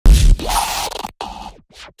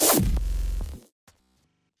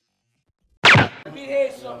me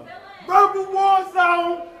hear something. Verbal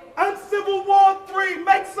Warzone, Uncivil War 3,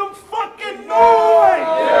 make some fucking noise!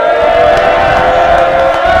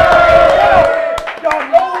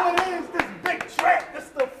 Y'all know who it is, this big track, this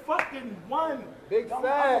the fucking one. Big Y'all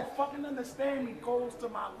fact. fucking understand me, goes to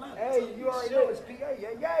my left. Hey, you already know it's PA,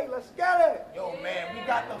 yay, let's get it. Yo, man, we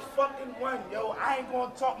got the fucking one, yo. I ain't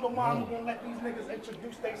gonna talk no more, I'm gonna let these niggas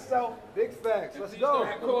introduce themselves. Big facts, let's go.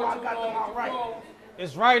 I got them all right.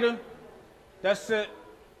 It's Writa. That's it.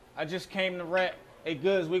 I just came to rap. Hey,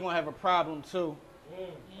 Goods, we gonna have a problem too.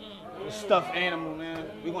 The stuffed animal, man.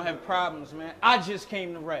 We gonna have problems, man. I just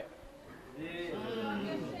came to rap.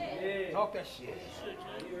 Talk that shit.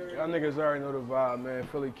 Y'all niggas already know the vibe, man.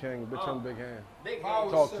 Philly King, bitch, I'm Big Hand.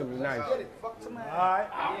 Talk to me nice. Alright.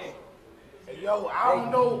 Hey, yo, I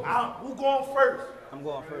don't know. Who going first? I'm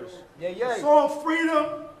going first. Yeah. Song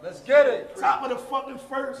Freedom. Let's get it. Top of the fucking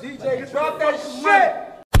first. DJ, drop that shit.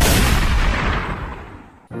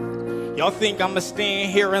 Y'all think I'ma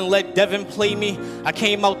stand here and let Devin play me? I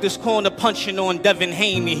came out this corner punching on Devin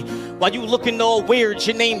Haney. While you looking all weird,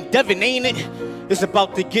 your name Devin, ain't it? It's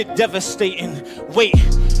about to get devastating. Wait,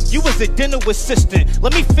 you was a dinner assistant.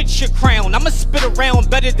 Let me fix your crown. I'ma spit around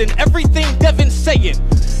better than everything Devin's saying.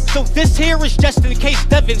 So this here is just in case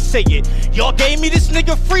Devin say it. Y'all gave me this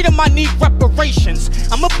nigga freedom, I need reparations.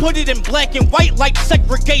 I'ma put it in black and white like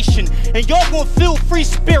segregation. And y'all gonna feel free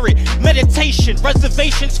spirit, meditation,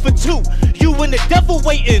 reservations for two. You and the devil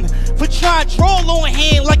waiting for trying to draw on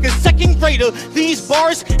hand like a second grader. These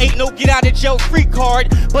bars ain't no get out of jail free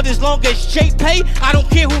card. But as long as Jay pay, I don't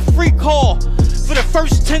care who free call. For the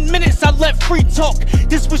first 10 minutes I let free talk.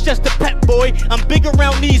 This was just a pet boy, I'm big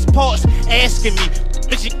around these parts. Asking me,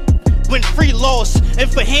 when free loss,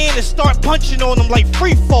 and for Hann to start punching on them like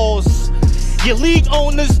free falls. Your league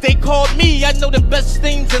owners, they called me. I know the best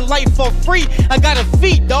things in life are free. I got a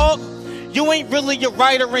feed, dog. You ain't really a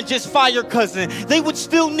writer and just fire cousin. They would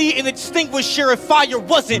still need an extinguisher if fire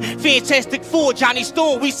wasn't. Fantastic Four, Johnny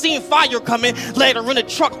Storm, we seen fire coming. Ladder in the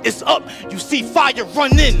truck is up, you see fire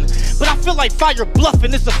run in. But I feel like fire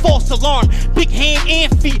bluffing, it's a false alarm. Big hand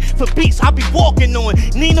and feet for beats I be walking on.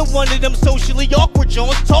 Neither one of them socially awkward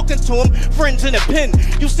Jones, talking to him, friends in a pen.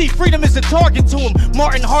 You see freedom is a target to him.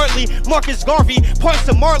 Martin Hartley, Marcus Garvey, parts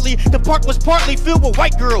of Marley. The park was partly filled with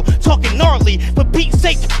white girl, talking gnarly. For Pete's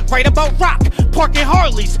sake, right about rock, parking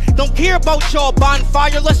Harleys. Don't care about y'all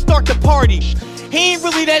bonfire, let's start the party. He ain't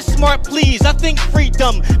really that smart, please. I think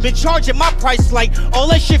freedom. Been charging my price like all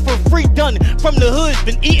that shit for free done. From the hood,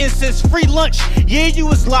 been eating since free lunch. Yeah, you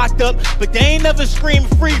was locked up, but they ain't never screamed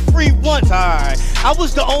free once. Alright, I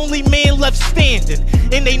was the only man left standing.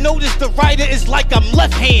 And they noticed the writer is like I'm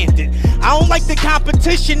left-handed. I don't like the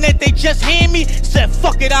competition that they just hand me. Said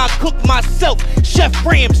fuck it, I'll cook myself. Chef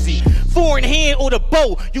Ramsay. Foreign hand or the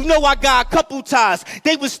bow, you know I got a couple ties.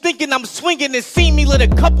 They was thinking I'm swinging and see me let a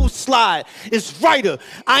couple slide. It's Writa,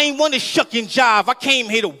 I ain't wanna shuck and jive. I came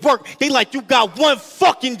here to work, they like you got one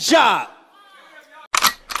fucking job.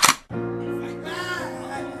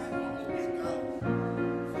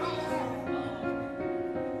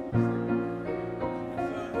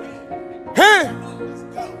 Hey!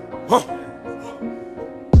 Huh.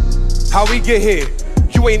 How we get here?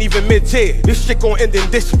 You ain't even mid-tier. This shit gon' end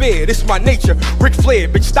in despair. This my nature. Ric Flair,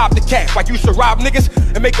 bitch, stop the cap. Like you should rob niggas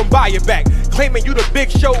and make them buy it back. Claiming you the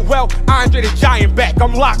big show, well, Andre the Giant back.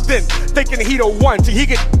 I'm locked in, thinking he the one till he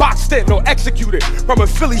get boxed in or executed from a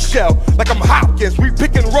Philly shell. Like I'm Hopkins, we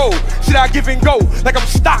pick and roll. Shit I give and go, like I'm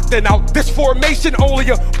Stockton. Out this formation, only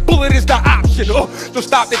a bullet is the option. So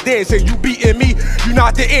stop the dancing, you beating me, you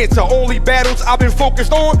not the answer. Only battles I've been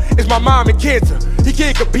focused on is my mom and cancer. He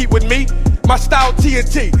can't compete with me. My style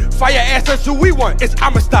TNT, fire ass, that's who we want. It's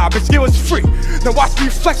I'ma stop, bitch, it was free. Now watch me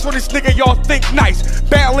flex on this nigga, y'all think nice.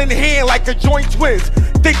 Battle in hand like a joint twins,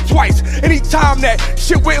 think twice. Anytime that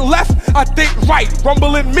shit went left, I think right.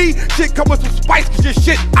 Rumbling me, shit come with some spice, cause your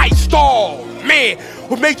shit iced all. Man,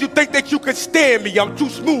 what made you think that you could stand me? I'm too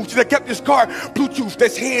smooth, should've kept this car Bluetooth,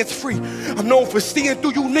 that's hands free. I'm known for seeing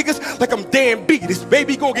through you niggas like I'm Dan B. This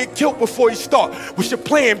baby gon' get killed before you start. What's your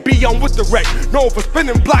plan B? I'm with the wreck. Known for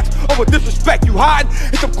spinning blocks over disrespect. You hiding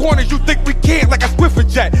in some corners you think we can't, like a Swiffer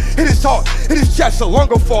jet. Hit his heart, hit his chest, so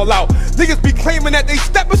longer fall out. Niggas be claiming that they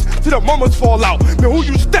steppers till the mamas fall out. Man, who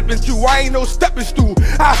you stepping to? I ain't no stepping stool.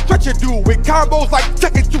 I stretch a dude with combos like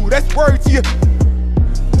Tekken 2. That's word to you.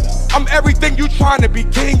 I'm everything you trying to be,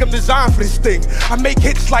 king. I'm designed for this thing. I make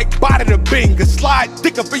hits like Bada the Bing, a slide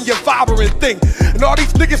dick up in your vibrant thing. And all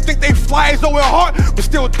these niggas think they fly so hard, but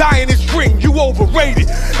still die in this ring. You overrated.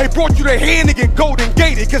 They brought you the hand to get golden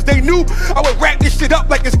gated, cause they knew I would wrap this shit up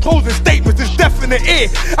like it's closing statements. It's definite. the air.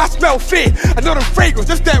 I smell fear, I know the fragrance,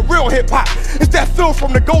 it's that real hip-hop. It's that feel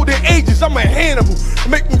from the golden ages, I'm a Hannibal.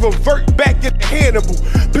 Make me revert back into Hannibal.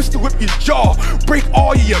 Pistol whip your jaw, break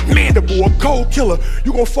all of your mandible. A cold killer,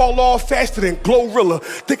 you gon' fall off faster than Glorilla.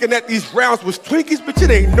 Thinking that these rounds was Twinkies, but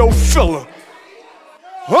it ain't no filler.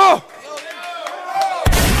 Huh?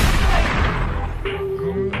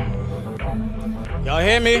 Y'all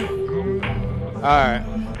hear me? Alright.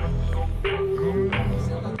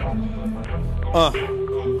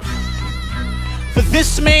 For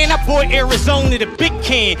this man, I bought Arizona, the big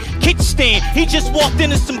can, kickstand. He just walked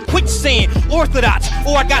into some quicksand. Orthodox,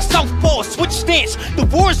 or I got southpaw, switch stance. The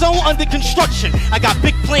war zone under construction. I got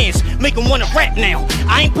big plans, make him wanna rap now.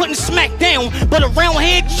 I ain't putting smack down, but around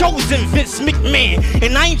here chosen Vince McMahon.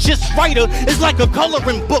 And I ain't just writer, it's like a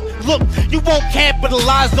coloring book. Look, you won't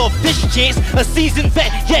capitalize off this chance. A seasoned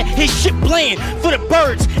vet, yeah, his shit bland for the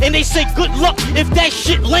birds. And they say good luck if that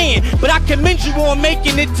shit land. But I commend you on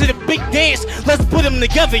making it to the big dance. Let's put them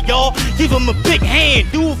together, y'all. Give them a big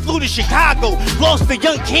hand. Dude flew to Chicago, lost a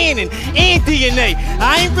young cannon and DNA.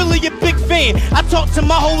 I ain't really a big fan. I talk to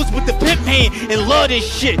my hoes with the pimp hand and love this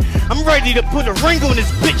shit. I'm ready to put a ring on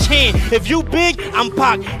this bitch hand. If you big, I'm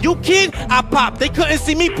Pac. You kid, I pop. They couldn't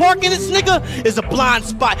see me parking this nigga. Is a blind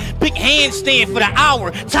spot. Big handstand for the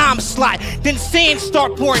hour, time slot. Then sand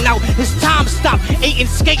start pouring out. It's time stop. 8 and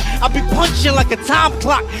skate. I'll be punching like a time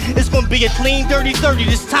clock. It's gonna be a clean, dirty 30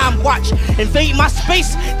 this time. Watch. Invade my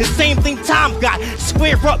space. The same thing time got.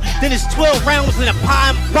 Square up. Then it's 12 rounds in a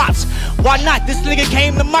pine box. Why not? This nigga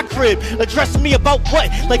came to my crib. Address me about what?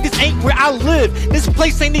 Like this ain't where I live. This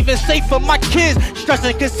place ain't even safe for my kids.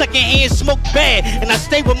 Stressing cause secondhand smoke bad. And I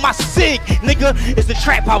stay with my cig. Nigga, it's the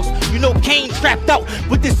trap house. You know Kane trapped out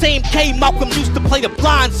with the same K Malcolm used to play the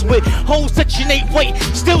blinds with. Whole section 8 weight.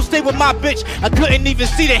 Still stay with my bitch. I couldn't even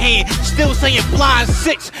see the hand. Still saying blind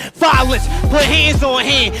 6. Violence. Put hands on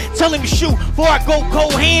hand. Telling me shoot before I go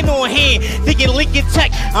cold hand on hand. Thinking Lincoln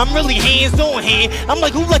Tech. I'm really hands on hand. I'm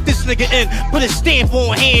like, who let this nigga in? Put a stamp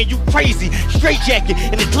on hand. You crazy. Straight jacket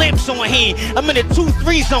and the clamps on hand. I'm in a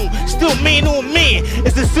 2-3 zone. Still man on man.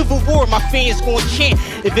 It's a civil war. My fans gonna chant.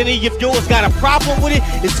 If any of yours got a problem with it,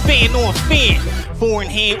 it's fan on fan. Foreign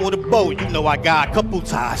hand or the bow, you know I got a couple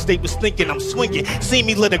ties. They was thinking I'm swinging, see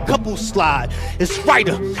me let a couple slide. It's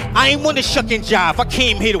Writa, I ain't wanna shuck and jive. I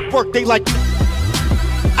came here to work, they like,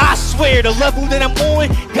 I swear the level that I'm on,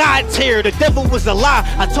 God tear. The devil was a lie.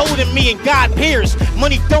 I told him me and God pairs.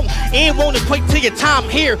 Money don't and won't equate to your time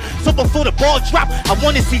here. So before the ball drop, I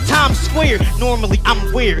want to see Times Square. Normally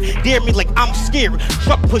I'm weird, dare me like I'm scared.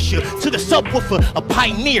 Truck pusher to the subwoofer, a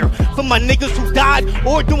pioneer. For my niggas who died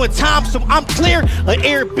or doing time, so I'm clear. An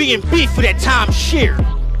Airbnb for that time share.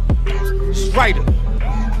 It's Writa.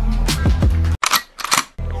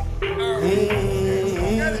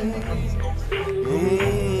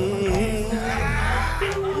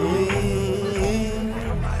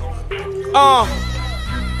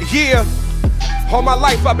 Yeah, all my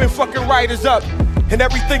life I've been fucking writers up. And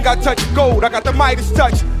everything I touch gold, I got the Midas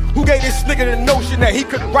touch. Who gave this nigga the notion that he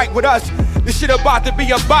could write with us? This shit about to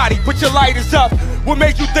be a body, put your lighters up. What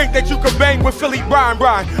made you think that you could bang with Philly Brian?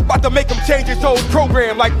 About to make him change his whole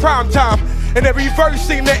program like prime time. And every verse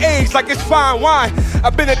seem to age like it's fine wine.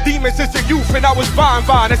 I've been a demon since a youth and I was vine.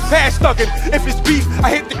 That's fast thuggin'. If it's beef, I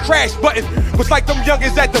hit the crash button. Was like them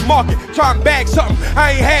youngins at the market, try and bag something.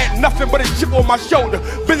 I ain't had nothing but a chip on my shoulder.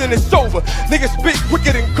 Bending it's over. Niggas spit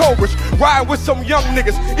quicker than cobras. Riding with some young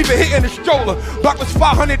niggas, even hitting the stroller. Block was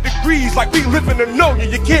 500 degrees like we live in the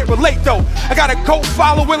Noya. You can't relate though. I got a cult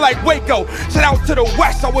following like Waco. Shout out to the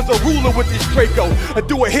West, I was a ruler with this Draco. I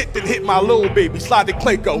do a hit, then hit my little baby, slide the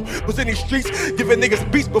Clayco. Was in these streets, giving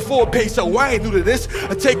niggas beats before peso. I ain't new to this.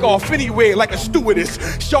 I take off anywhere like a stewardess.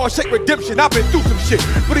 Shawshank Redemption, I've been through some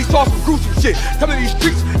shit. Really saw some gruesome shit. Coming to these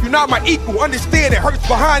streets, you're not my equal. Understand it hurts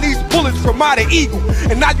behind these bullets from my eagle.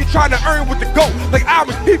 And now you're trying to earn with the GOAT like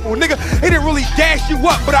Irish people. Nigga, they didn't really gas you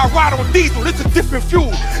up, but I ride on diesel. It's a different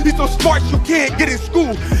fuel. These so smart you can't get in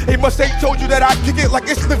school. They must ain't told you that I kick it like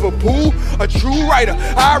it's Liverpool. A true writer,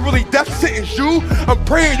 I really death sentence you. I'm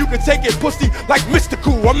praying you can take it pussy like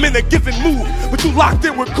Mystical. I'm in a given mood, but you locked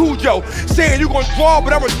in with Cujo. Saying you gonna draw,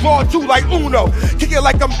 but I'ma draw too like Uno. Kick it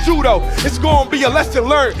like I'm judo. It's gonna be a lesson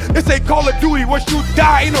learned. This ain't Call of Duty. Once you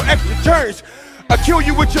die, ain't no extra turns. I kill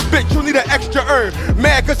you with your bitch, you need an extra earn.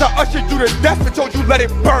 Mad cause I ushered you to death and told you let it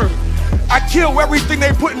burn. I kill everything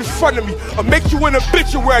they put in front of me. I'll make you an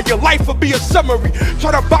obituary, your life will be a summary.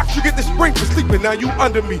 Try to box you, get the spring for sleeping, now you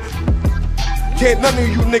under me. Can't none of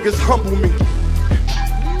you niggas humble me.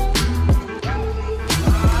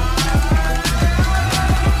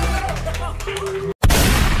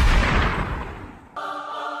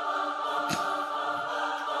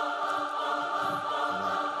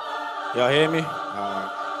 Y'all hear me?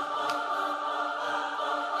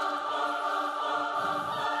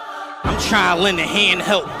 I'm trying to lend a hand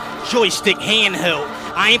help, joystick handheld.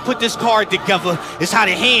 I ain't put this card together, it's how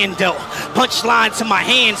the hand dealt. Punchline to my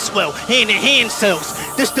hand swell, hand in hand cells.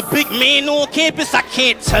 This the big man on campus, I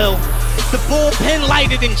can't tell. The bullpen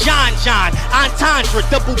lighter than John, Entendre,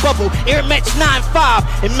 double bubble, Air Max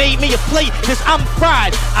 9.5. It made me a plate, cause I'm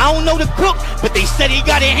fried. I don't know the cook, but they said he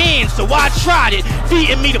got it hands, so I tried it.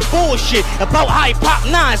 Feeding me the bullshit about how he pop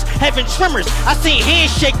nines, having tremors. I seen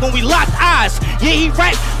handshake when we locked eyes. Yeah, he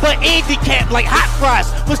rap, but handicapped like hot fries.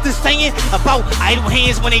 What's the saying about idle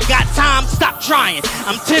hands when they got time? Stop trying.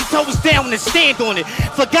 I'm 10 toes down and stand on it.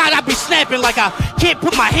 Forgot I be snapping like I can't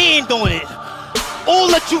put my hand on it. Or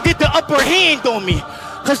let you get the upper hand on me.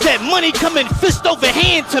 Cause that money coming fist over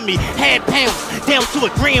hand to me. Had pounds down to a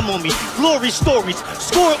gram on me. Glory stories,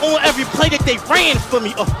 score on every play that they ran for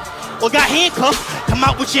me. Or got handcuffed, come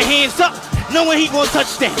out with your hands up, knowing he gonna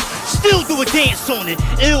touchdown. Still do a dance on it.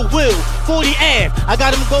 Ill will, 40 Ave, I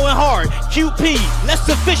got him going hard. QP, that's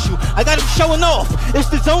official, I got him showing off. It's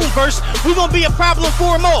the zone verse, we gonna be a problem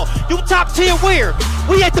for them all. You top tier where?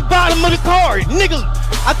 We at the bottom of the card, nigga.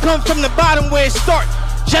 I come from the bottom where it start.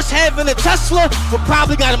 Just having a Tesla would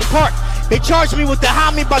probably got him parked. They charged me with the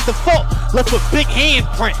homie by default, left a big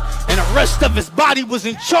handprint, and the rest of his body was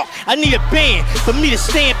in chalk. I need a band for me to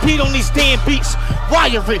stampede on these damn beats.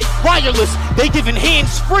 Wire it, wireless, they giving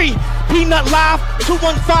hands free. Peanut Live,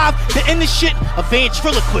 215, to end the shit, a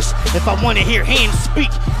ventriloquist. If I wanna hear hands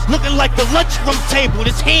speak, looking like the lunchroom table,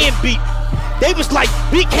 this hand beat. They was like,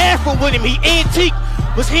 be careful with him, he antique.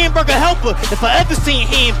 Was hamburger helper, if I ever seen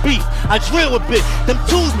hand beef. I drill a bit, them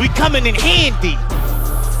tools be coming in handy.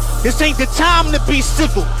 This ain't the time to be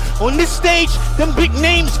civil. On this stage, them big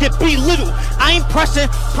names get belittled. I ain't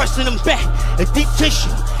pressing them back. A deep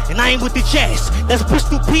tissue, and I ain't with the jazz. That's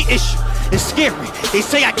Bristol P issue. It's scary. They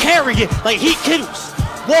say I carry it like heat kittles.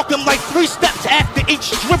 Walk them like 3 steps after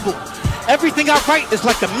each dribble. Everything I write is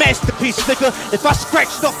like a masterpiece, nigga. If I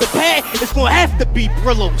scratched off the pad, it's gonna have to be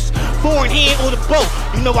Brillos. Foreign hand on the boat,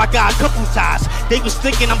 you know I got a couple ties. They was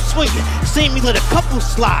thinking I'm swinging, seen me let a couple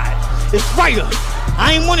slide. It's Writa,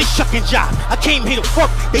 I ain't want a shucking job. I came here to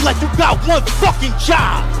work, they like you got one fucking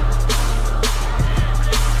job.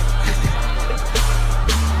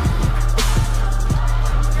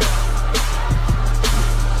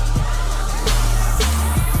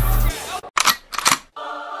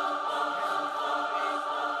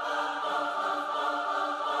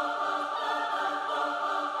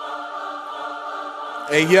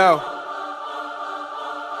 Hey, yo.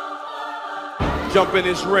 Jump in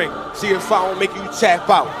this ring. See if I don't make you tap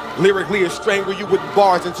out. Lyrically, I'll strangle you with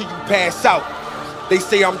bars until you pass out. They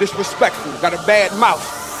say I'm disrespectful, got a bad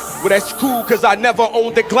mouth. Well, that's cool, cause I never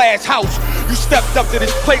owned a glass house. You stepped up to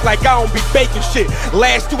this plate like I don't be baking shit.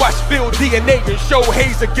 Last do I spill DNA and show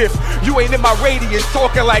Hayes a gift. You ain't in my radius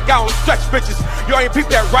talking like I don't stretch bitches. You ain't peep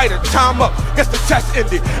that Writa, time up, guess the test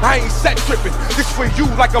ended. I ain't set tripping, this for you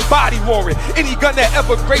like a body warrant. Any gun that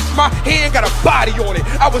ever graced my hand got a body on it.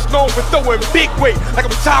 I was known for throwing big weight like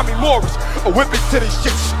I'm Tommy Morris. Or whip it to this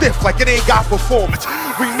shit stiff like it ain't got performance.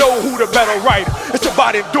 We know who the better writer, it's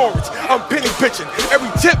about endurance. I'm penny pitching,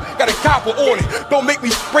 every tip got a copper on it. Don't make me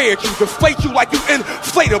spray at you, deflate you like you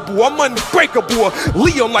inflatable. I'm unbreakable,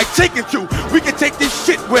 Liam like taking two. We can take this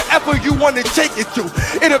shit wherever you want to take it to.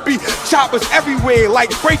 It'll be choppers everywhere like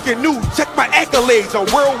breaking news. Check my accolades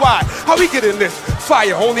on worldwide. How we get in this?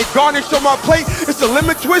 Fire, only garnish on my plate. It's a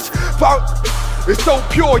lemon twist. It's so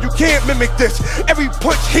pure, you can't mimic this. Every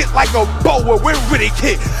punch hit like a boa when Riddick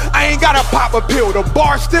hit. I ain't gotta pop a pill, the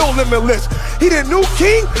bar's still limitless. He the new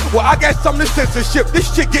king? Well, I got some to censorship.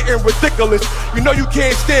 This shit getting ridiculous. You know you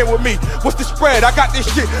can't stand with me. What's the spread? I got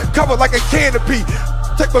this shit covered like a canopy.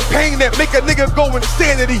 Type of pain that make a nigga go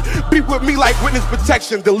insanity. Be with me like witness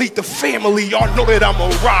protection. Delete the family, y'all know that I'm a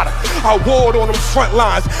rider. I warred on them front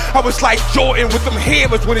lines. I was like Jordan with them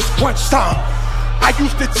hammers when it's crunch time. I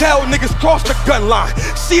used to tell niggas cross the gun line.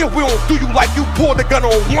 See if we don't do you like you pulled the gun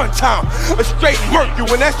on one time. A straight murk you,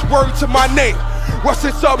 and that's word to my name.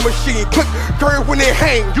 Rustin' submachine, quick curve when they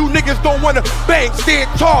hang. You niggas don't wanna bang, stand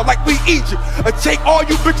tall like we Egypt. Or take all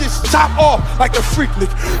you bitches top off like a freak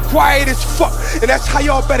nigga. Quiet as fuck, and that's how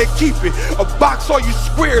y'all better keep it. A box all you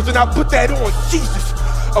squares, and I put that on Jesus.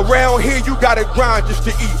 Around here you gotta grind just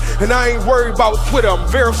to eat. And I ain't worried about Twitter, I'm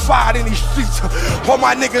verified in these streets. All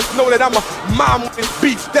my niggas know that I'm a mom with this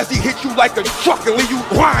beef. Does he hit you like a truck and leave you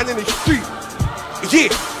lying in the street? Yeah,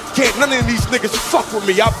 can't none of these niggas fuck with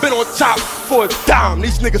me. I've been on top for a dime,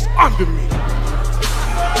 these niggas under me.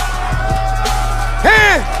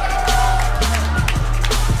 Hey!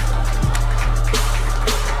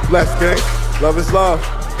 blessed, gang. Love is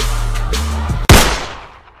love.